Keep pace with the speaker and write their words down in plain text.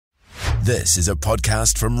This is a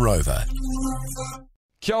podcast from Rover.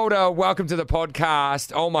 Kia ora, welcome to the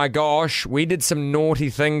podcast. Oh my gosh, we did some naughty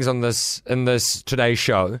things in this today's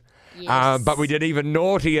show. Yes. But we did even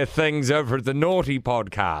naughtier things over at the Naughty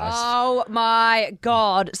Podcast. Oh my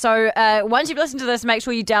God. So once you've listened to this, make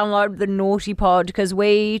sure you download the Naughty Pod because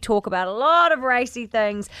we talk about a lot of racy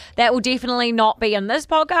things that will definitely not be in this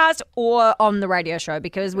podcast or on the radio show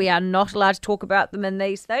because we are not allowed to talk about them in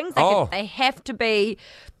these things. They have to be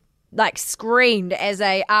like screened as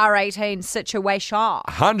a R18 situation.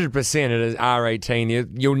 100% it is R18.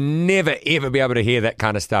 You'll never, ever be able to hear that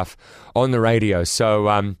kind of stuff on the radio. So,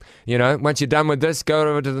 once you're done with this, go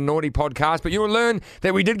over to the Naughty Podcast. But you'll learn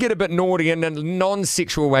that we did get a bit naughty in a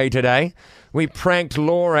non-sexual way today. We pranked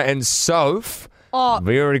Laura and Soph. Oh,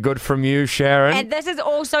 very good from you, Sharon. and this is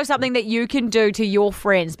also something that you can do to your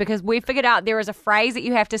friends because we figured out there is a phrase that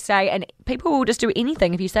you have to say and people will just do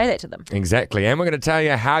anything if you say that to them. Exactly. And we're going to tell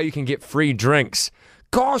you how you can get free drinks.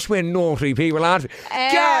 Gosh, we're naughty people, aren't we?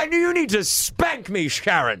 God, you need to spank me,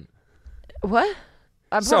 Sharon. What?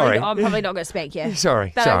 I'm Sorry. probably not going to spank you.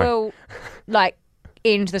 Sorry, But sorry. I will,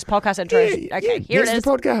 end this podcast intro. Okay, here it Here's is. the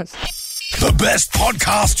podcast. The best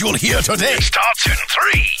podcast you'll hear today starts in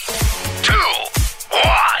 3, 2, 1.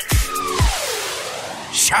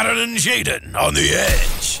 Sharon and Jaden on the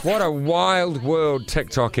edge. What a wild world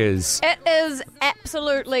TikTok is. It is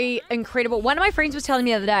absolutely incredible. One of my friends was telling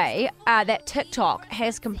me the other day that TikTok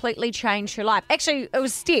has completely changed her life. Actually, it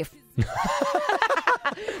was Steph.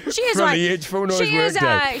 She is From like, the Edge Full Noise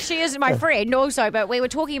Workday. she is my friend also, but we were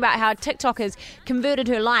talking about how TikTok has converted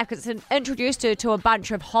her life because it's introduced her to a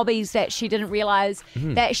bunch of hobbies that she didn't realise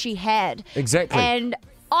that she had. Exactly. And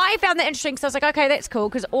I found that interesting because I was like, okay, that's cool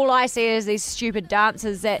because all I see is these stupid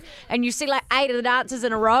dances and you see like 8 of the dances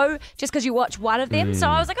in a row just because you watch one of them. So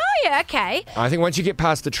I was like, oh yeah, okay. I think once you get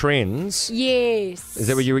past the trends, Yes. is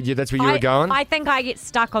that where that's where you were going? I think I get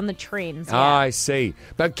stuck on the trends. Yeah. I see.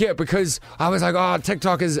 But yeah, because I was like, oh,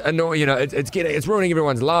 TikTok is annoying, it's ruining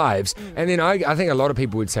everyone's lives. And then I think a lot of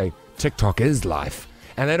people would say TikTok is life.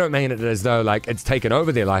 And they don't mean it as though like it's taken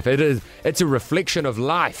over their life. It's a reflection of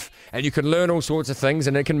life. And you can learn all sorts of things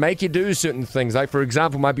and it can make you do certain things. Like, for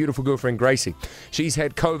example, my beautiful girlfriend, Gracie. She's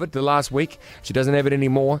had COVID the last week. She doesn't have it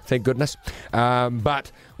anymore, thank goodness.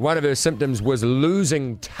 But one of her symptoms was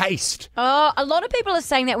losing taste. Oh, a lot of people are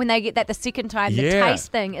saying that when they get that the second time, the Yeah. taste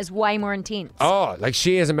thing is way more intense. Oh, like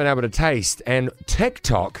she hasn't been able to taste. And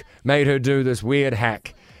TikTok made her do this weird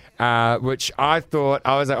hack. Which I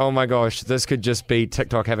was like, oh my gosh, this could just be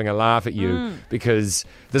TikTok having a laugh at you because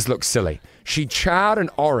this looks silly. She charred an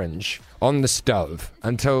orange on the stove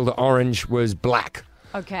until the orange was black,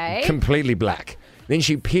 Okay. completely black. Then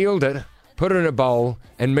she peeled it, put it in a bowl,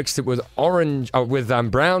 and mixed it with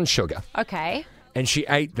brown sugar, Okay. and she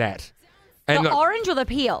ate that. And The look, orange or the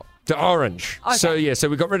peel? the orange. Okay. So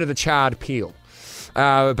we got rid of the charred peel,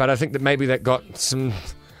 but I think that maybe that got some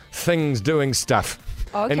things doing stuff.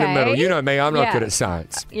 In the Okay. middle. You know me, I'm not Yeah. good at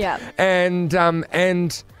science. Yeah. And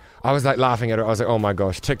I was like laughing at it. I was like, oh my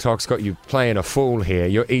gosh, TikTok's got you playing a fool here.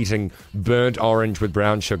 You're eating burnt orange with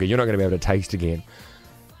brown sugar. You're not going to be able to taste again.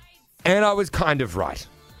 And I was kind of right.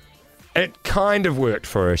 It kind of worked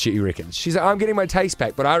for her, she reckons. She's like, I'm getting my taste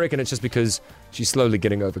back, but I reckon it's just because she's slowly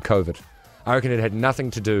getting over COVID. I reckon it had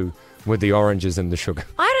nothing to do with the oranges and the sugar.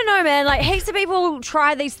 I don't know, man. Like, heaps of people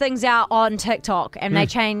try these things out on TikTok and they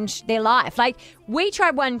change their life. Like, we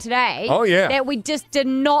tried one today. Oh, yeah. That we just did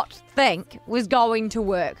not think was going to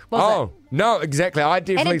work, was it? No, exactly. I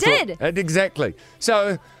definitely did. thought exactly.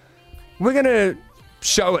 So we're gonna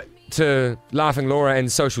show it to Laughing Laura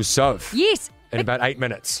and Social Soph Yes. in about 8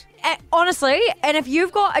 minutes. Honestly, and if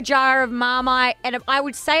you've got a jar of Marmite, and I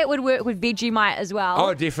would say it would work with Vegemite as well.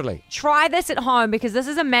 Oh, definitely. Try this at home because this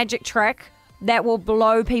is a magic trick that will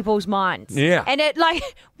blow people's minds. Yeah. And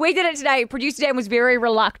we did it today. Producer Dan was very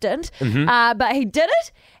reluctant, but he did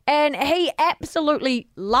it and he absolutely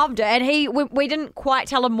loved it. And we didn't quite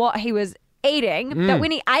tell him what he was eating, but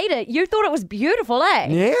when he ate it, you thought it was beautiful, eh?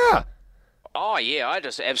 Yeah. Oh, yeah, I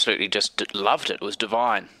just absolutely just loved it. It was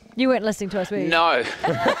divine. You weren't listening to us, were you? No.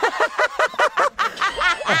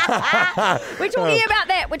 We're talking about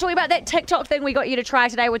that. We're talking about that TikTok thing we got you to try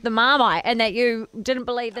today with the Marmite and that you didn't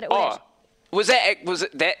believe that it worked.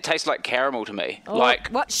 That tastes like caramel to me.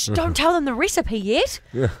 What? Shh, don't tell them the recipe yet.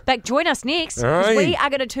 But join us next, because we are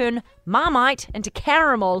going to turn Marmite into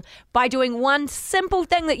caramel by doing one simple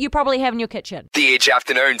thing that you probably have in your kitchen. The Edge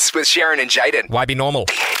Afternoons with Sharon and Jaden. Why be normal?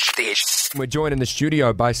 The Edge. We're joined in the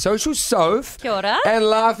studio by Social Soph Kia ora. and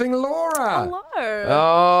Laughing Laura. Hello.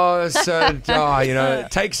 Oh, it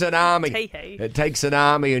takes an army. It takes an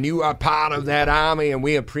army, and you are part of that army, and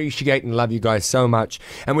we appreciate and love you guys so much.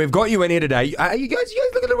 And we've got you in here today. You guys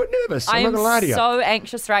look a little bit nervous. I'm not going to lie to you. so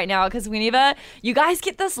anxious right now because whenever you guys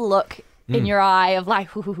get this look in your eye of like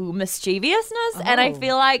mischievousness, and I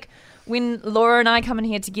feel like when Laura and I come in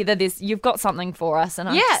here together, you've got something for us, and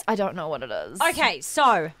I don't know what it is. Okay,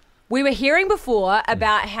 so we were hearing before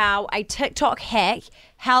about how a TikTok hack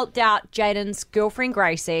helped out Jaden's girlfriend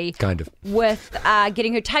Gracie. Kind of. With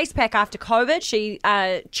getting her taste pack after COVID. She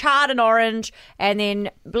charred an orange and then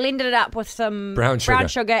blended it up with some brown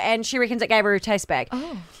sugar, and she reckons it gave her taste back.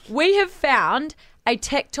 Oh. We have found a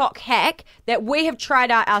TikTok hack that we have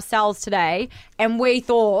tried out ourselves today, and we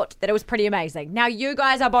thought that it was pretty amazing. Now, you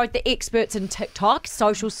guys are both the experts in TikTok.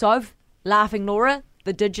 Social Soph, Laughing Laura,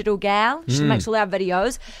 the digital gal. She makes all our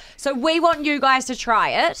videos. So we want you guys to try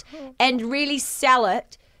it and really sell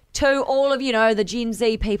it to all of, the Gen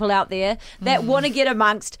Z people out there that want to get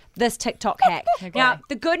amongst this TikTok hack. Okay. Now,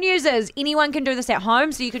 the good news is anyone can do this at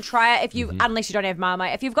home, so you can try it unless you don't have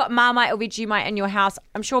Marmite. If you've got Marmite or Vegemite in your house,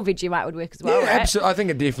 I'm sure Vegemite would work as well, right? Absolutely. I think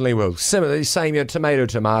it definitely will. Similar, same,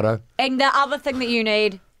 tomato. And the other thing that you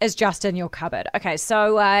need is just in your cupboard. Okay,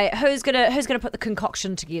 so who's gonna put the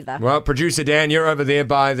concoction together? Well, producer Dan, you're over there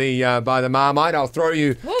by the Marmite. I'll throw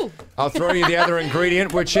you the other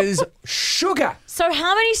ingredient, which is sugar. So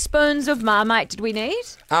how many spoons of Marmite did we need?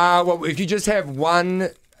 Well, if you just have one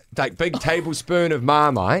big tablespoon of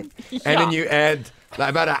Marmite, and then you add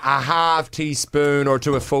about a half teaspoon or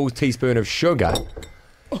to a full teaspoon of sugar,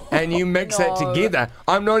 and you mix that together.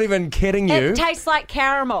 I'm not even kidding you. It tastes like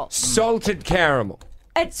caramel. Salted caramel.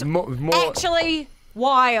 It's more actually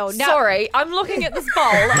wild. Now, Sorry, I'm looking at this bowl.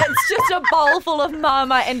 It's just a bowl full of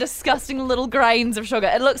Marmite and disgusting little grains of sugar.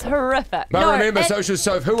 It looks horrific. But remember, Social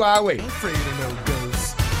Soph, who are we?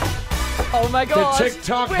 Oh my god. The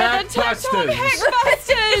TikTok Hackbusters.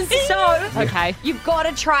 Okay, you've got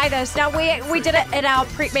to try this. Now, we did it at our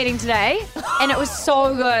prep meeting today, and it was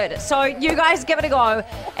so good. So you guys give it a go.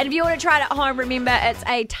 And if you want to try it at home, remember it's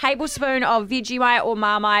a tablespoon of Vegemite or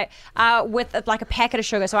Marmite with like a packet of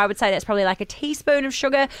sugar. So I would say that's probably like a teaspoon of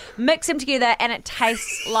sugar. Mix them together, and it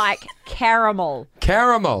tastes like caramel.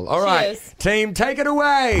 Caramel. All right. Cheers. Team, take it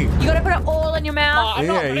away. You got to put it all in your mouth. I'm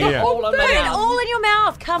not putting it all in my Put it mouth. all in your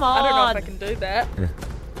mouth. Come on. I don't know if I can do that.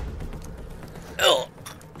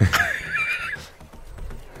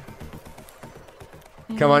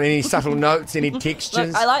 Come on, any subtle notes, any textures?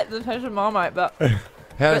 Look, I like the taste of Marmite, but How it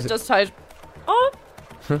does it? just tastes... Oh,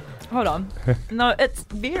 hold on. No, it's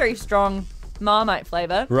very strong Marmite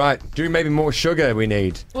flavour Right. Do maybe more sugar we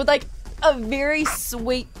need. with like a very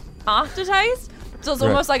sweet aftertaste. So it's Right.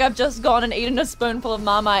 almost like I've just gone and eaten a spoonful of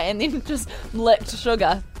Marmite and then just licked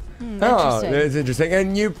sugar. Oh, that's interesting.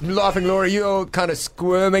 And you, Laughing Laura, you're kind of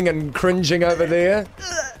squirming and cringing over there.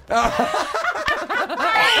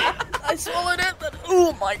 I swallowed it, but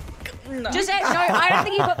oh my god. No. I don't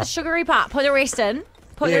think you put the sugary part. Put the rest in.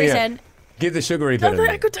 Put the rest in. Give the sugary I bit in think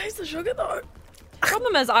I there. could taste the sugar though.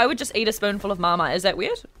 Problem is, I would just eat a spoonful of Marmite. Is that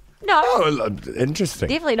weird? No, Oh, interesting.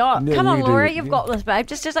 definitely not. Yeah, Come on, you do. Laura, you've got this, babe.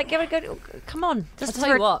 Just like give it a go. Come on. Just I'll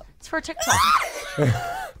tell you what. It's for a TikTok.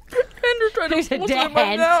 Just trying to Who's a force it in my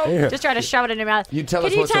Dan? mouth. Yeah. Just try to shove it in your mouth. You tell Can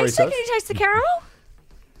us you what story, taste it? Soph. Can you taste the caramel?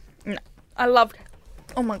 I love.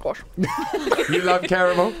 Oh my gosh. You love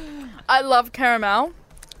caramel? I love caramel.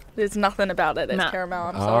 There's nothing about it. It's No. caramel.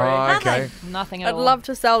 I'm sorry. Oh, okay. Nothing at I'd all. love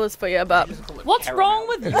to sell this for you, but What's wrong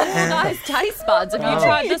with your guys' taste buds? Have you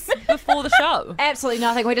tried this before the show? Absolutely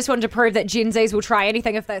nothing. We just wanted to prove that Gen Zs will try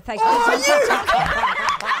anything if they think it's on TikTok.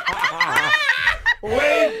 We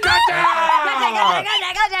got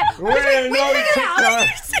that! We're no TikTok.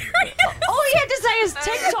 All you had to say is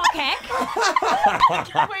TikTok hack.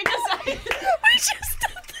 we just did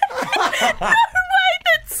that. No way,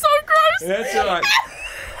 that's so gross. That's right.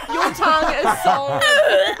 Your tongue is so.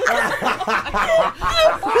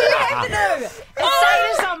 All you have to do is say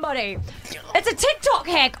to somebody, it's a TikTok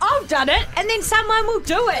hack. I've done it, and then someone will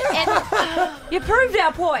do it, and you proved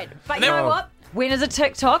our point. But you know what? When is a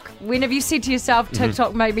TikTok? When have you said to yourself,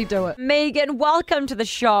 TikTok made me do it? Megan, welcome to the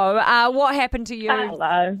show. What happened to you?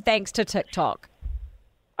 Hello. Thanks to TikTok.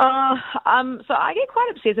 So I get quite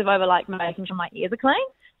obsessive over making sure my ears are clean,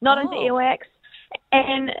 not into earwax.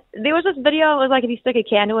 And there was this video. It was like if you stick a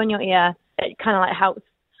candle in your ear, it kind of helps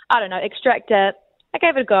I don't know, extract it. I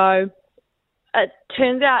gave it a go. It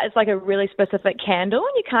turns out it's like a really specific candle,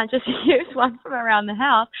 and you can't just use one from around the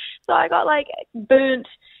house. So I got like burnt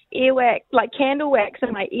earwax, like candle wax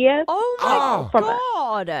in my ear. Oh my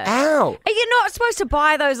God. Ow. Are you not supposed to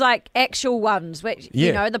buy those like actual ones, which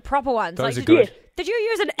you know, the proper ones? Those like, are good. Did you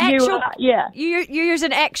use an actual? Yeah. You use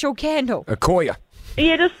an actual candle. A Koya.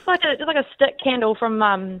 Yeah, just like a stick candle from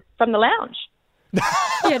the lounge.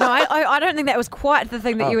 Yeah, no, I don't think that was quite the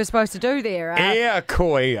thing that you were supposed to do there. Yeah,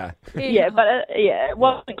 Koya. Yeah, but it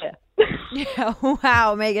wasn't. Yeah.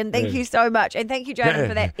 Wow, Megan, thank you so much. And thank you, Jordan,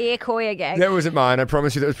 for that air Koya gag. That wasn't mine. I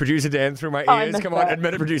promise you that was producer Dan through my I ears. missed Come on, that.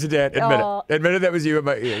 admit it, producer Dan. Admit it. Admit it, that was you in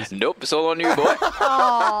my ears. Nope, it's all on you, boy.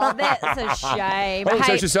 Oh, that's a shame. Oh,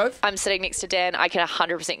 Hey, social Soph? I'm sitting next to Dan. I can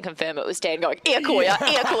 100% confirm it was Dan going, ear Koya,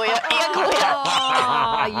 ear Koya, ear Koya.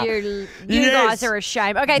 oh, you Yes. guys are a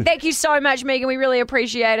shame. Okay, thank you so much, Megan. We really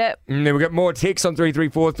appreciate it. And then we got more texts on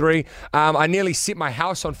 3343. I nearly set my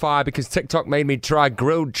house on fire because TikTok made me try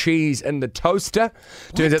grilled cheese in the toaster.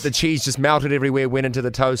 Turns out the cheese just melted everywhere, went into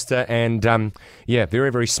the toaster, and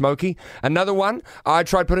very, very smoky. Another one, I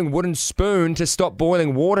tried putting wooden spoon to stop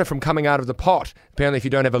boiling water from coming out of the pot. Apparently, if you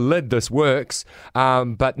don't have a lid, this works.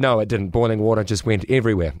 But no, it didn't. Boiling water just went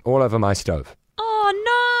everywhere, all over my stove.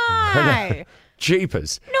 Oh, no.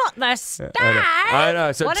 Jeepers. Not the stove. I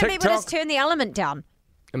know. So Why don't people TikTok- just turn the element down?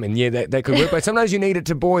 I mean, yeah, that could work, but sometimes you need it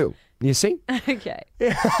to boil. You see? Okay.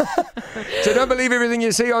 So don't believe everything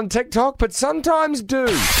you see on TikTok, but sometimes do.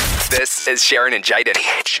 This is Sharon and Jaden.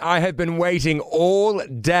 I have been waiting all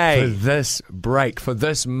day for this break, for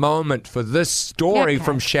this moment, for this story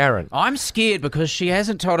from Sharon. I'm scared because she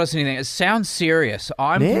hasn't told us anything. It sounds serious.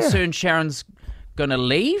 I'm Yeah. concerned Sharon's going to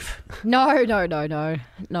leave. No.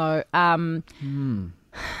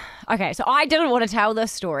 Okay, so I didn't want to tell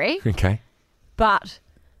this story, Okay. but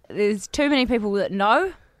there's too many people that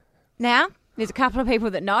know now. There's a couple of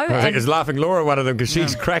people that know. I think and it's Laughing Laura, one of them, because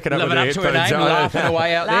she's cracking up Living with up her to her headphones name, on. laughing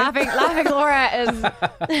away out there. Laughing Laura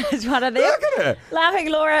is one of them. Look at her.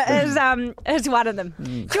 Laughing Laura is one of them.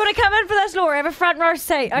 Do you want to come in for this, Laura? Have a front row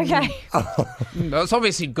seat, okay? Well, it's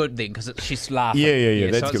obviously good then because she's laughing. Yeah,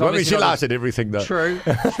 so that's it's good. Well, I mean, obviously she not- laughs at everything, though. True.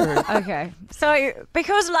 Okay. So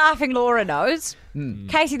because Laughing Laura knows,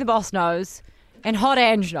 Casey the boss knows, and Hot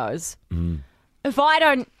Ange knows, if I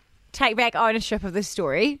don't take back ownership of this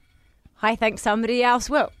story, I think somebody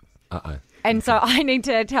else will. Uh-oh. And so I need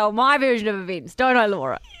to tell my version of events, don't I,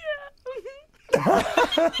 Laura?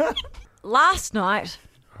 Last night,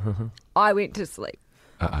 I went to sleep.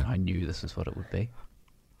 I knew this is what it would be.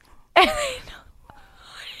 I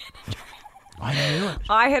knew it.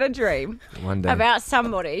 I had a dream One day. about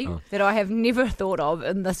somebody that I have never thought of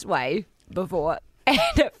in this way before. And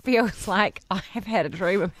it feels like I have had a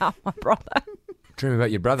dream about my brother. Dream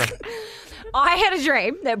about your brother. I had a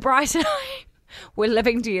dream that Bryce and I were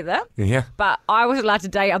living together, Yeah. but I was allowed to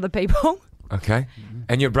date other people. Okay.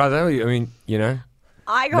 And your brother, I mean, you know,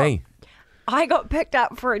 I got me. I got picked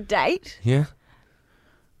up for a date Yeah.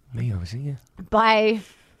 Me, obviously, yeah. by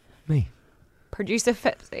Me. producer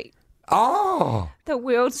Fipsy, Oh. the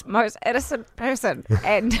world's most innocent person.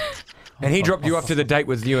 And And he dropped you off to the date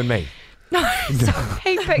with you and me. so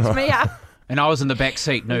he picked me up. And I was in the back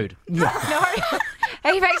seat nude. No,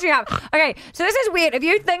 he picks me up. Okay, so this is weird. If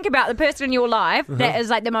you think about the person in your life that is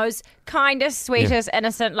like the most kindest, sweetest,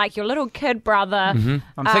 innocent, like your little kid brother.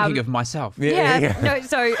 I'm thinking of myself. Yeah. No,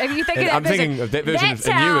 so if you think of And that I'm thinking of that version that's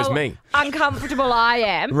of you as how me. uncomfortable I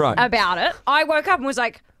am Right. about it. I woke up and was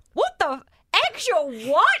like, what the actual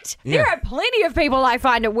what? Yeah. There are plenty of people I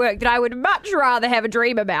find at work that I would much rather have a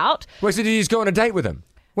dream about. Wait, so did you just go on a date with him?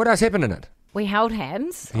 What else happened in it? We held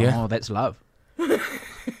hands. Yeah. Oh, that's love.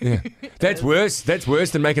 That's worse. That's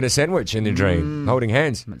worse than making a sandwich in your dream. Holding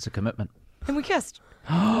hands. It's a commitment. And we kissed.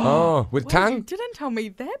 Oh, with You tongue? didn't tell me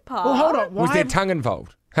that part. Well, hold on. Was there tongue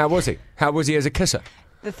involved? How was he? How was he as a kisser?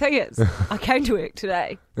 The thing is, I came to work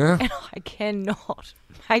today Yeah. and I cannot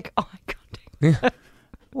make eye contact.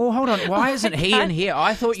 Well, hold on. Why isn't he in here?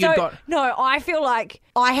 I thought you So, got. no, I feel like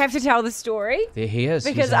I have to tell the story. There he is.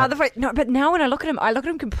 Because He's up. otherwise, no, but now when I look at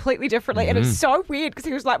him completely differently, and it's so weird because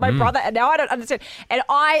he was like my brother, and now I don't understand. And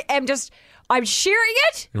I'm sharing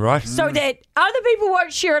it Right. so that other people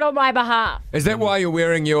won't share it on my behalf. Is that why you're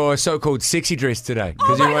wearing your so-called sexy dress today?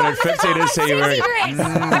 Because you wanted Fipsy to see you Sexy wearing. dress.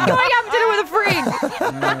 I'm going out for dinner with a friend.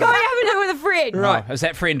 I'm going out for dinner with a friend. Right. Oh, is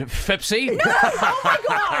that friend Fipsy?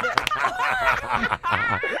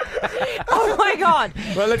 Oh my god. on.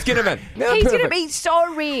 Well, let's get him in. No, He's going to perfect. be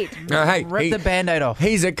so red. Hey, Rip the Band-Aid off.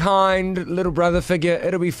 he's a kind little brother figure.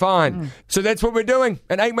 It'll be fine. So that's what we're doing.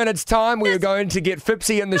 In 8 minutes' time, we are going to get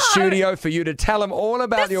Fipsy in the studio for you to tell him all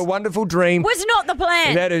about your wonderful dream Was not the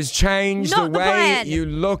plan. that has changed Not the the way plan. you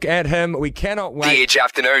look at him. We cannot The wait. Edge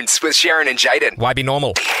Afternoons with Sharon and Jaden. Why be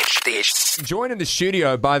normal? The Edge. Joined in the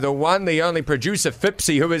studio by the one, the only producer,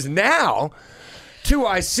 Fipsy, who is now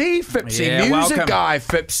 2IC Fipsy, Yeah, music welcome. guy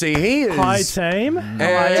Fipsy. He is. Hi, team. Do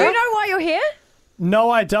you know why you're here?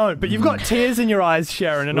 No, I don't. But you've got tears in your eyes,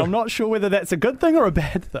 Sharon, and I'm not sure whether that's a good thing or a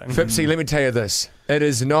bad thing. Fipsy, let me tell you this. It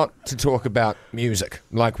is not to talk about music,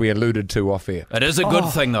 like we alluded to off air. It is a good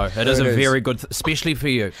thing, though. It is It a is. very good, especially for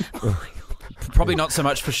you. Probably not so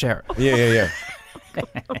much for Sharon. Yeah.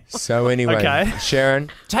 So anyway, Okay.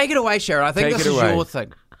 Sharon, Take it away, Sharon. I think Take this it is away. your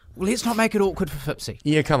thing. Well, let's not make it awkward for Fipsy.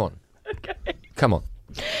 yeah, come on. Come on.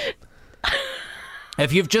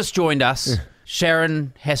 If you've just joined us,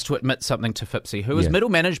 Sharon has to admit something to Fipsy, who is Yeah. middle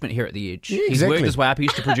management here at The Edge. He's exactly. worked his way up. He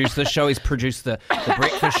used to produce this show. He's produced the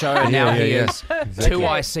Breakfast Show, and now he is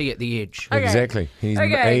 2IC at The Edge. Exactly. He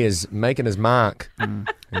is making his mark. And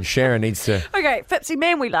Sharon needs to. Okay, Fipsy,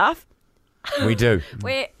 man, we laugh. We do.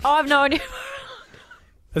 I've known you.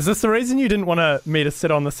 Is this the reason you didn't want me to sit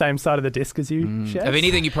on the same side of the desk as you, Shaz? If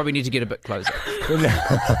anything, you probably need to get a bit closer.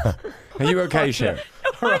 Are you okay, Sharon?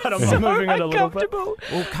 Right, I'm moving it a little bit. Uncomfortable.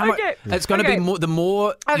 Well, come Okay. on. It's going to Okay. be more. The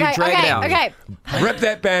more Okay, you drag it out. okay. Rip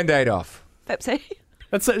that Band-Aid off. Fipsy.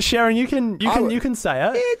 That's it, Sharon. You can say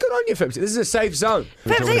it. Yeah, good on you, Fipsy. This is a safe zone.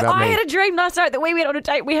 We're talking Fipsy, about I me. had a dream last night that we went on a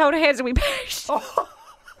date, we held hands and we bashed.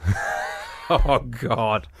 Oh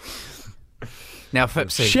God. Now,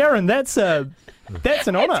 Fipsy. Sharon, that's an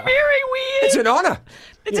honour. Very weird. It's an honour.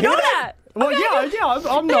 It's an honour. Well, yeah,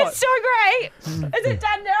 I'm not. It's so great. Is it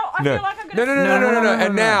done now? I feel like I'm going No.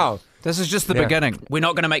 And now. This is just the Yeah. beginning. We're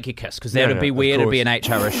not going to make you kiss because that No, would no, be of weird. It'd be an course.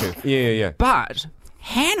 HR issue. Yeah. But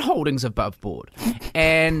hand holding's above board.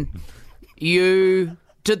 And you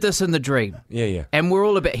did this in the dream. Yeah. And we're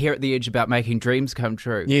all a bit here at The Edge about making dreams come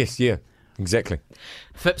true. Yes, yeah. Exactly.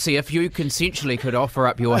 Fipsy, if you consensually could offer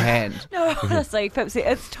up your hand. No, honestly, Fipsy,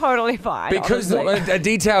 it's totally fine. Because honestly. a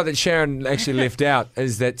detail that Sharon actually left out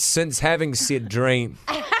is that since having said dream,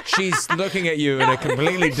 she's looking at you in a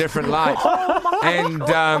completely different light.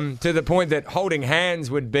 And to the point that holding hands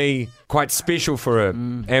would be quite special for her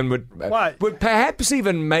and would perhaps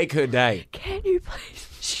even make her day. Can you please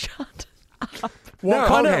shut up? No,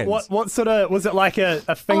 hold hands. What sort of, was it like a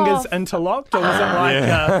fingers interlocked, or was it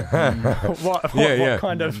like what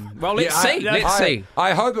kind of? Well, let's see. Let's see.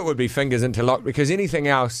 I hope it would be fingers interlocked because anything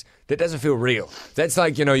else that doesn't feel real. That's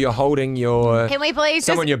like, you're holding your Can we please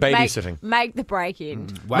someone just you're babysitting. make the break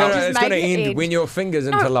end? Wow. No, Just it's going to make it end when your fingers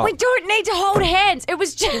interlock. We don't need to hold hands. It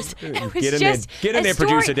was just. It was Get in just. there, get in a there, story.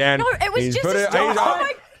 producer Dan. No, it was He's just put a it- story.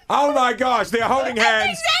 he's- Oh my gosh, they're holding hands.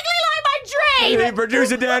 Exactly like my The dream.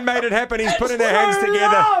 producer Dan made it happen. He's putting their hands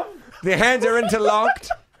together. Their hands are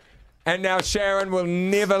interlocked. And now Sharon will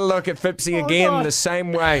never look at Fipsy again the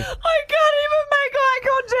same way. I can't even make eye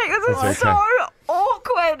contact. This is That's so okay.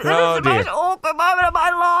 awkward. This Oh, is the most dear. awkward moment of my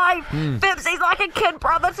life. Fipsy's like a kid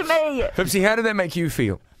brother to me. Fipsy, how did that make you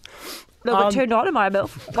feel? No, but turned on in my milk.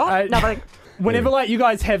 What? Nothing. Whenever you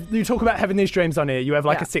guys you talk about having these dreams on air, you have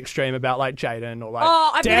Yeah. a sex dream about like Jaden or like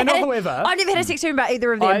I've Dan never or had whoever. I've never had a sex dream about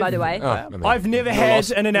either of them, by the way. I've never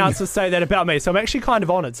had an announcer say that about me, so I'm actually kind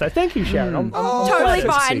of honoured. So thank you, Sharon. I'm Totally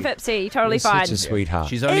flattered. fine, Fipsy. Totally fine. Such a sweetheart.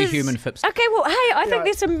 She's only Is- human, Fipsy. Okay, well, hey, I think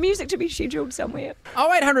there's some music to be scheduled somewhere.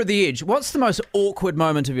 0800 The Edge. What's the most awkward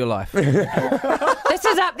moment of your life? This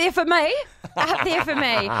is up there for me. Up there for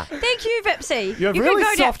me. Thank you, Fipsy. You have can really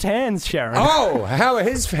go soft hands, Sharon. Oh, how are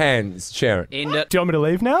his hands, Sharon? End it. Do you want me to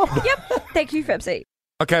leave now? Yep. Thank you, Fipsy.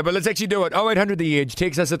 Okay, but let's actually do it. 0800 The Edge.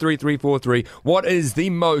 Text us at 3343. What is the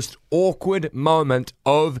most awkward moment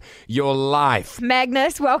of your life?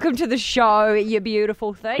 Magnus, welcome to the show, you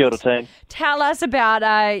beautiful thing. Kia ora, team. Tell us about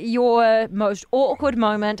your most awkward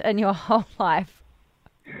moment in your whole life.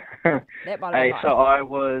 That might Hey, be so I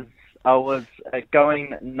was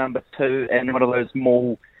going number 2 in one of those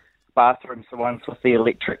mall bathrooms, the ones with the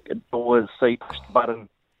electric doors, so you push the button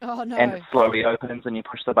Oh, no. and it slowly opens, and you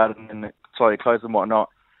push the button and it slowly closes and whatnot.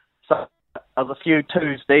 So I was a few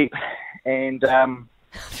twos deep, and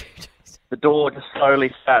the door just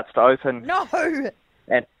slowly starts to open. No.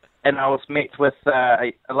 And I was met with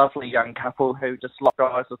a lovely young couple who just locked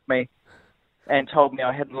eyes with me and told me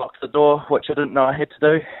I hadn't locked the door, which I didn't know I had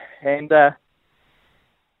to do. And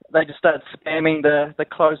they just started spamming the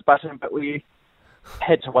close button, but we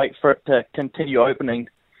had to wait for it to continue opening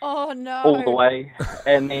Oh, no. all the way.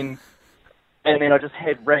 And then And then I just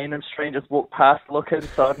had random strangers walk past looking,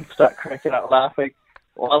 so I didn't start cracking up laughing.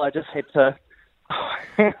 While I just had to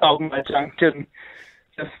hold my junk and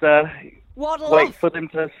just wait for them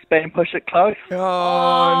to spam push it close.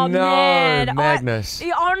 Oh, no, man. Magnus.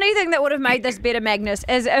 The only thing that would have made this better, Magnus,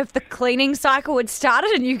 is if the cleaning cycle had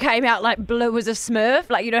started and you came out like blue as a Smurf.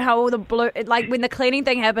 Like, you know how all the blue, like when the cleaning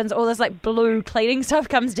thing happens, all this like blue cleaning stuff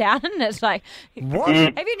comes down and it's like, what?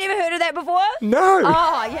 Have you never heard of that before? No.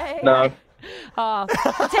 Oh, yeah. No. Oh,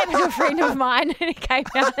 it's happened to a friend of mine and he came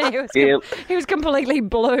out and he was completely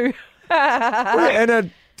blue.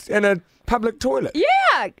 in a public toilet.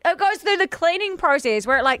 Yeah, it goes through the cleaning process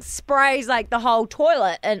where it like sprays like the whole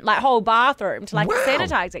toilet and like whole bathroom to like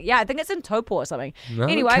sanitize it. Yeah, I think it's in Taupo or something.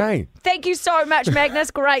 Okay. Anyway, thank you so much,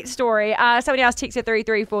 Magnus. Great story. Somebody else texted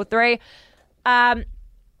 3343.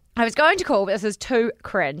 I was going to call, but this is too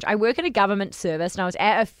cringe. I work in a government service and I was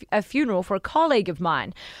at a funeral for a colleague of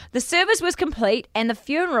mine. The service was complete and the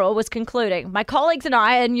funeral was concluding. My colleagues and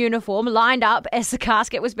I in uniform lined up as the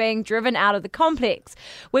casket was being driven out of the complex.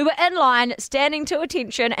 We were in line, standing to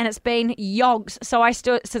attention, and it's been yonks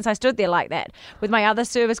since I stood there like that with my other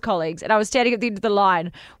service colleagues, and I was standing at the end of the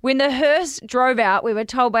line. When the hearse drove out, we were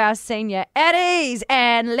told by our senior, "At ease,"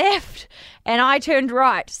 and left. And I turned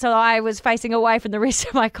right, so I was facing away from the rest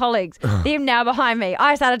of my colleagues. Them now behind me.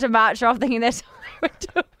 I started to march off thinking that's what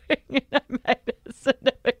we were doing, and I made a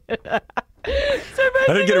significant... I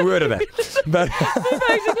didn't get a word of that. But so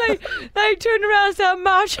basically, they turned around and started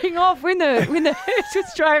marching off when the hearse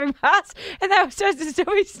was driving past, and they were supposed to still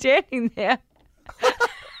be standing there.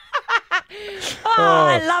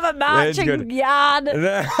 I love a marching yard.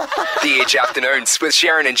 The Edge Afternoons with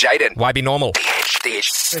Sharon and Jaden. Why be normal? The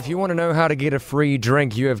Edge. If you want to know how to get a free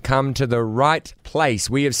drink, you have come to the right place.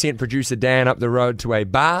 We have sent producer Dan up the road to a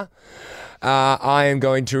bar. I am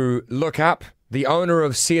going to look up the owner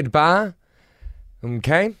of said bar.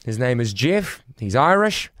 Okay, his name is Jeff. He's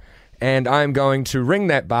Irish. And I'm going to ring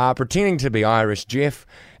that bar, pretending to be Irish Jeff,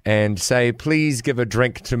 and say, please give a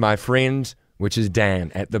drink to my friend, which is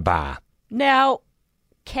Dan, at the bar. Now,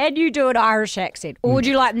 can you do an Irish accent? Or would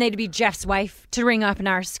you like me to be Jeff's wife to ring up an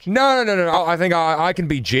Irish? No. I think I can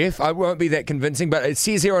be Jeff. I won't be that convincing, but it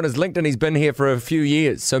says here on his LinkedIn he's been here for a few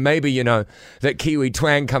years. So maybe, that Kiwi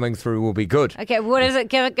twang coming through will be good. Okay, what is it?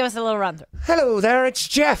 Give us a little run through. Hello there, it's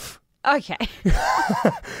Jeff. Okay.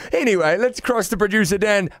 Anyway, let's cross to producer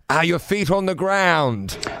Dan. Are your feet on the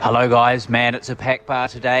ground? Hello guys, man, it's a packed bar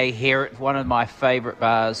today here at one of my favourite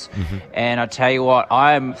bars. And I tell you what,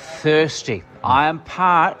 I am thirsty. I am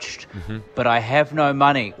parched, but I have no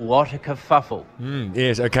money. What a kerfuffle.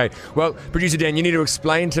 Yes, okay. Well, producer Dan, you need to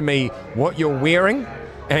explain to me what you're wearing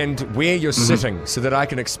and where you're sitting so that I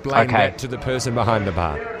can explain that to the person behind the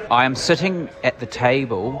bar. I am sitting at the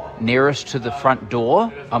table nearest to the front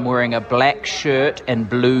door. I'm wearing a black shirt and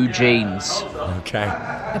blue jeans. Okay.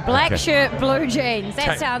 A black shirt, blue jeans.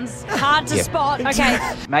 That sounds hard to spot.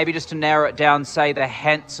 Okay. Maybe just to narrow it down, say the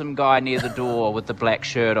handsome guy near the door with the black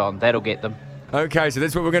shirt on. That'll get them. Okay, so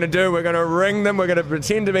that's what we're going to do. We're going to ring them. We're going to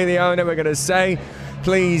pretend to be the owner. We're going to say,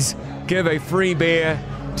 please give a free beer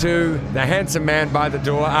to the handsome man by the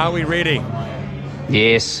door. Are we ready?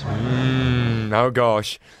 Yes. Oh,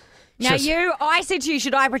 gosh. Now, I said to you,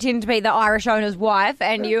 should I pretend to be the Irish owner's wife?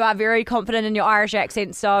 And you are very confident in your Irish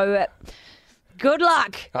accent, so good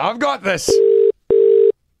luck. I've got this.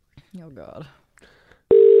 Oh, God.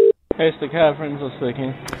 Hey, it's the car friends are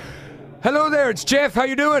speaking. Hello there, it's Jeff. How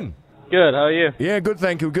you doing? Good, how are you? Yeah, good,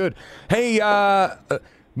 thank you, good. Hey,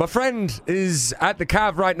 my friend is at the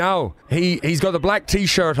cave right now. He's got the black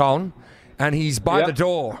T-shirt on, and he's by the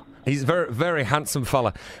door. He's a very, very handsome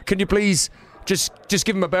fella. Can you please just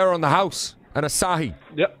give him a bear on the house and a sahi?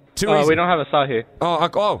 Yep. Too easy. We don't have a sahi.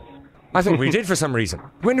 Oh, I thought we did for some reason.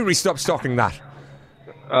 When did we stop stocking that?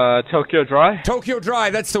 Tokyo Dry. Tokyo Dry,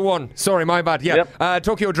 that's the one. Sorry, my bad. Yeah. Yep.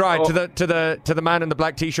 Tokyo Dry to the man in the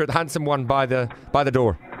black T-shirt, the handsome one by the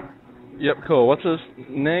door. Yep, cool. What's his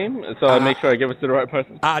name? So I make sure I give it to the right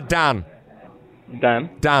person. Dan.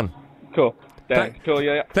 Dan. Cool. Dan. Cool,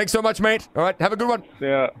 yeah. Thanks so much, mate. All right, have a good one.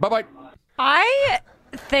 Yeah. Bye-bye. I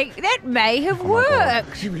think that may have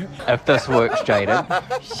worked. If this works,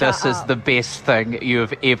 Jaden, this is the best thing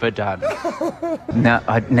you've ever done. Now,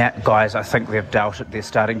 guys, I think they're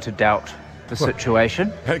starting to doubt the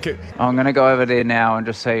situation. Okay. I'm going to go over there now and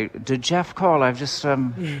just say, did Jeff call? I've just,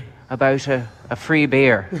 about a free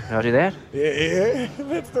beer. Did I do that? Yeah,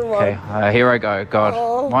 that's the one. Okay, here I go.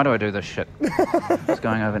 God, why do I do this shit? It's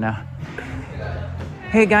going over now.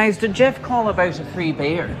 Hey guys, did Jeff call about a free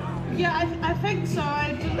beer? Yeah, I think so.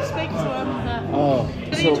 I didn't speak to him, but... Oh,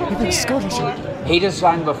 Did he talk to you? Scottish. Or- He just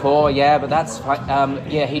rang before, yeah, but that's fine.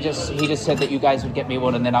 Yeah, he just said that you guys would get me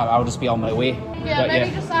one, and then I'll just be on my way. Yeah, But,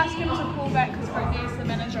 maybe just ask him to call back because Brittany's the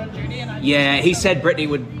manager on duty, and I just... Yeah, he said Brittany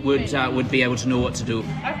would be able to know what to do.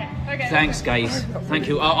 Okay. Thanks, guys. Thank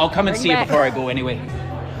you. I'll come and Bring see you back. before I go anyway.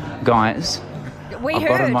 Guys, We I've heard.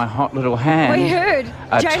 got in my hot little hand We heard.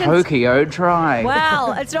 a Jaden's- Tokyo Drive.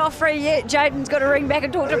 Well, it's not free yet. Jaden's got to ring back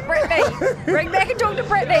and talk to Brittany. Ring back and talk to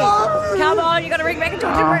Brittany. Come on, you got to ring back and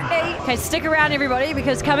talk to Brittany. Okay, stick around, everybody,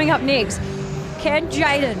 because coming up next, can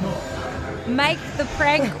Jaden make the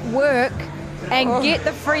prank work and get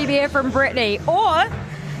the free beer from Brittany, or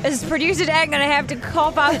is producer Dan going to have to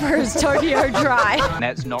cop up for his Tokyo Drive?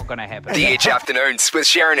 That's not going to happen. The Edge Afternoons with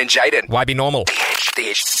Sharon and Jaden. Why be normal? The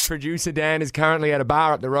Edge. Producer Dan is currently at a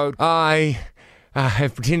bar up the road. I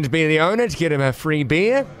have pretended to be the owner to get him a free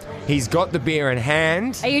beer. He's got the beer in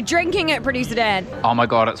hand. Are you drinking it, producer Dan? Oh my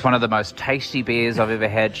god, it's one of the most tasty beers I've ever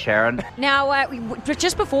had, Sharon. Now,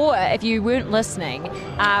 just before, if you weren't listening,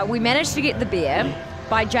 we managed to get the beer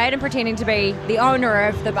by Jaden pretending to be the owner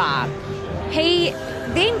of the bar. He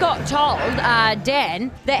then got told,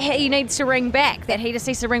 Dan, that he needs to ring back, that he just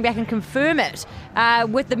needs to ring back and confirm it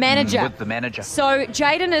with the manager. With the manager. So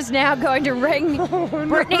Jaden is now going to ring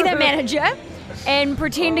Brittany, the manager, and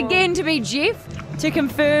pretend again to be Jeff to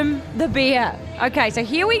confirm the beer. Okay, so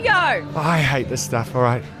here we go. I hate this stuff, all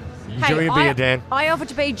right. Enjoy Hey, your beer, Dan. I offered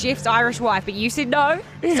to be Jeff's Irish wife, but you said no.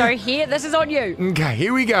 So here, this is on you. Okay,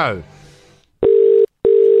 here we go.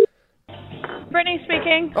 Brittany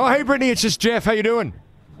speaking. Oh, hey, Brittany, it's just Jeff. How you doing?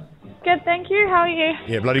 Good, thank you. How are you?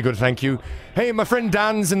 Yeah, bloody good, thank you. Hey, my friend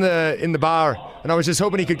Dan's in the bar, and I was just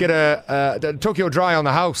hoping he could get a Tokyo Dry on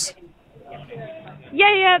the house.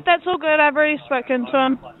 Yeah, that's all good. I've already spoken to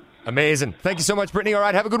him. Amazing. Thank you so much, Brittany. All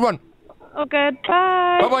right, have a good one. All good.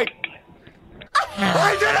 Bye. Bye-bye.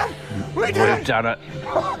 We did it! We've done it.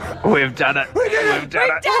 We've done it. We did it! We've done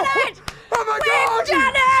it. Oh, my God! We've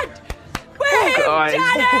done it! We've guys.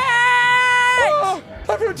 done it! Oh,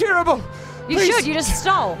 I feel terrible. You Please. should. You just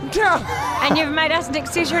stole. Yeah. And you've made us an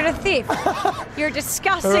accessory to theft. You're a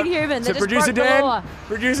disgusting human So that just producer broke the law. Dan,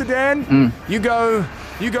 producer Dan, you go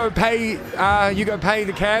pay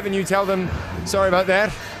the cab, and you tell them, sorry about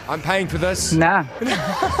that. I'm paying for this. Nah.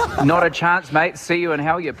 Not a chance, mate. See you in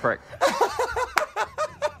hell, you prick.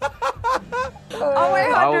 Oh,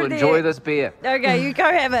 800 I'll the enjoy Edge. this beer. Okay, you go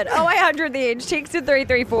have it. 0800 the Edge. Text to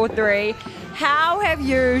 3343. How have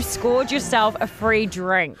you scored yourself a free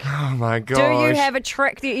drink? Oh my gosh. Do you have a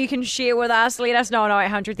trick that you can share with us? Let us know on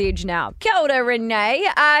 0800 the Edge now. Kia ora, Renee.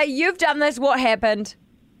 You've done this. What happened?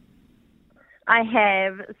 I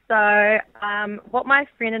have. So what my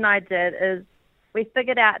friend and I did is we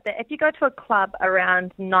figured out that if you go to a club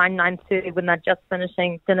around 9:30 when they're just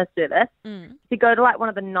finishing dinner service, if you go to like one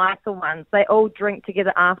of the nicer ones, they all drink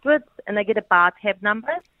together afterwards and they get a bar tab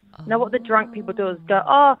number. Now what the drunk people do is go,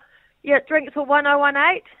 oh, yeah, drinks for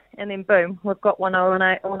 1018, and then boom, we've got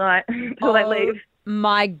 1018 all night until they leave.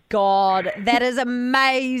 My God, that is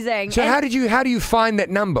amazing. So And- how do you find that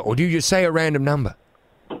number, or do you just say a random number?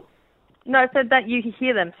 No, so that you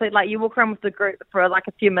hear them. So like you walk around with the group for like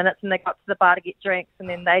a few minutes and they go up to the bar to get drinks and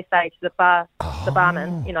then they say to the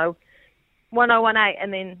barman, 1018,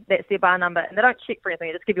 and then that's their bar number. And they don't check for anything,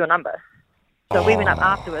 they just give you a number. So we went up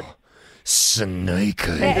afterwards.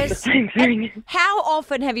 Sneaky. That is- how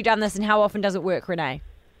often have you done this and how often does it work, Renee?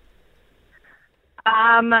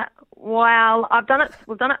 Well, I've done it.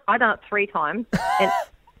 I've done it 3 times,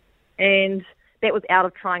 and that was out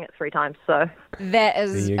of trying it 3 times. So That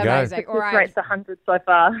is There you go. amazing. All success right. rate's 100 so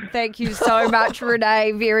far. Thank you so much,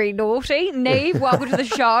 Renee. Very naughty. Neve, welcome to the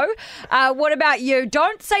show. What about you?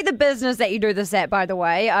 Don't say the business that you do this at, by the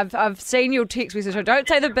way. I've seen your text message. So don't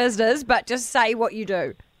say the business, but just say what you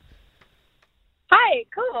do. Hi,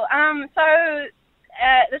 cool. So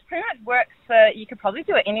this pretty much works for, you could probably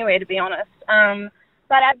do it anywhere, to be honest.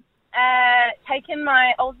 But I've taken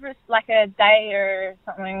my old wrist, like a day or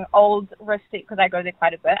something, old receipt, because I go there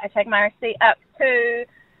quite a bit. I take my receipt up to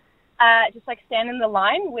just like stand in the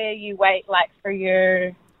line where you wait like for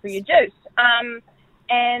your juice.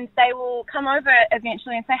 And they will come over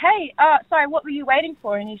eventually and say, hey, sorry, what were you waiting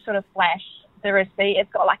for? And you sort of flash the receipt.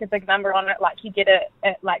 It's got like a big number on it, like you get it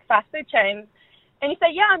at like fast food chains. And you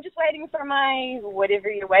say, yeah, I'm just waiting for my whatever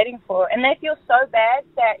you're waiting for. And they feel so bad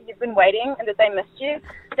that you've been waiting and that they missed you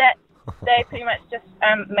that they pretty much just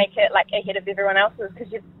make it like ahead of everyone else's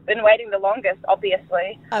because you've been waiting the longest,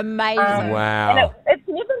 obviously. Amazing. Wow. And it's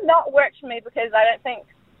never not worked for me because I don't think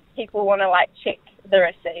people want to like check the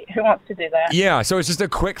receipt. Who wants to do that? Yeah, so it's just a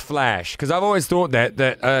quick flash, because I've always thought that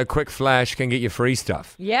a quick flash can get you free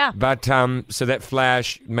stuff. Yeah. But so that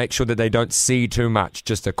flash, make sure that they don't see too much,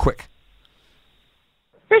 just a quick.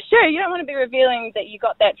 For sure. You don't want to be revealing that you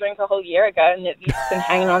got that drink a whole year ago and that you've been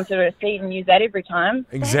hanging on to the receipt and use that every time.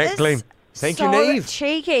 Exactly. Thank you, So Neve.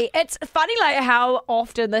 cheeky. It's funny like how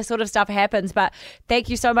often this sort of stuff happens, but thank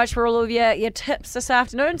you so much for all of your tips this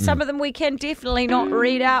afternoon. Some of them we can definitely not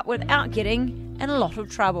read out without getting in a lot of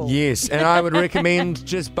trouble. Yes, and I would recommend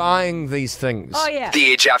just buying these things. Oh, yeah.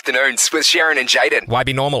 The Edge Afternoons with Sharon and Jaden. Why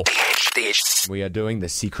be normal? The Edge. We are doing the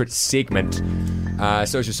secret segment.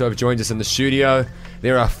 Social Soap joins us in the studio.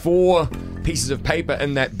 There are 4 pieces of paper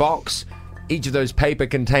in that box. Each of those paper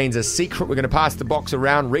contains a secret. We're going to pass the box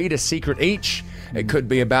around, read a secret each. It could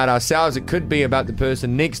be about ourselves. It could be about the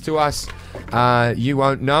person next to us. You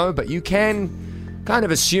won't know, but you can kind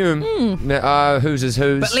of assume whose is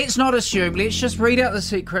whose. But let's not assume. Let's just read out the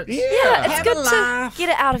secrets. Yeah, it's Have good a to laugh. get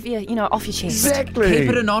it out of your, off your chest. Exactly. Keep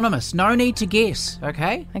it anonymous. No need to guess,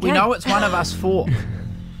 okay? We know it's one of us 4.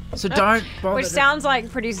 So don't bother. Which sounds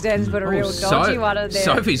like producer Dan's put a real dodgy one in there.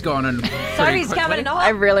 Sophie's gone in. Sophie's coming in hot. I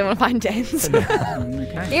really want to find Dan's.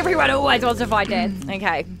 Okay. Everyone always wants to find Dan's.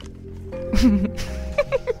 Okay.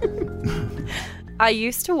 I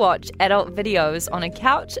used to watch adult videos on a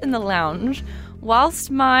couch in the lounge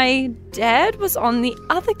whilst my dad was on the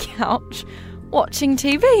other couch watching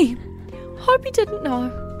TV. Hope he didn't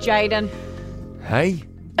know. Jaden. Hey?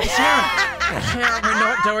 Sharon, we're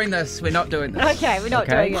not doing this. We're not doing this. Okay, we're not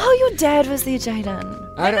doing it. Oh, your dad was there, Jaden.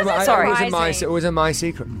 It wasn't my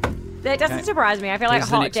secret. That doesn't surprise me. I feel like Here's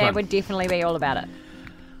the Hot next Dad one. would definitely be all about it.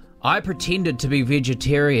 I pretended to be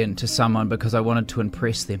vegetarian to someone because I wanted to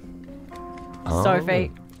impress them.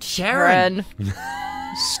 Sophie. Sharon.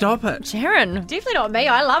 Stop it. Sharon. Definitely not me.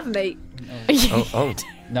 I love meat.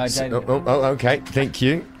 No, Jaden. Okay. Thank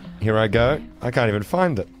you. Here I go. I can't even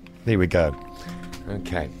find it. There we go.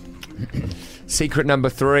 Okay. Secret number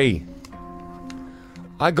 3.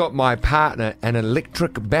 I got my partner an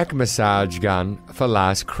electric back massage gun for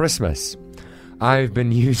last Christmas. I've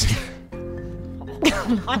been using...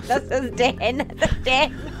 This is Dan. This is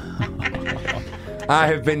Dan. I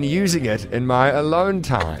have been using it in my alone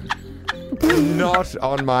time. Not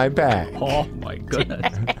on my back. Oh, my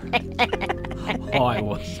goodness. I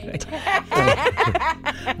was.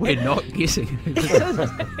 We're not guessing.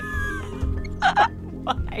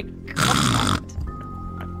 My God.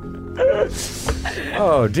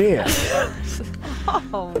 Oh, dear.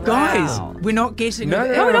 Oh, Guys, wow. we're not guessing. No,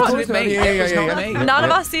 it. no, It of wasn't course not. me. Yeah, It was yeah, not yeah. me. None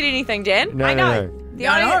of us said anything, Dan. No, I no, know. no. The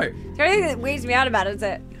I only know. thing that weirds me out about it is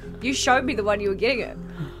that you showed me the one you were getting it.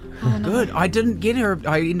 Oh, good. I didn't get her.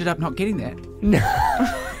 I ended up not getting that.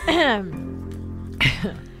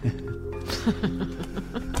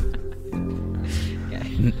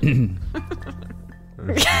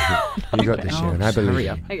 You got this, Sharon. I believe hurry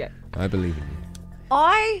you. up. Okay. I believe in you.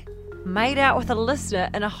 I made out with a listener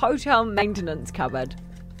in a hotel maintenance cupboard.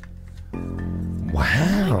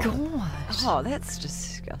 Wow. Oh, that's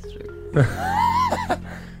disgusting.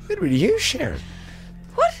 Good with you, Sharon.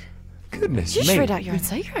 What? Goodness You me. just read out your own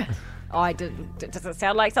secret. I didn't. It doesn't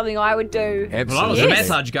sound like something I would do. Well, I was Absolutely. a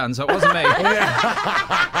massage gun, so it wasn't me.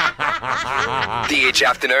 The Edge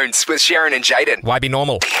Afternoons with Sharon and Jaden. Why be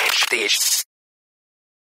normal? The Edge.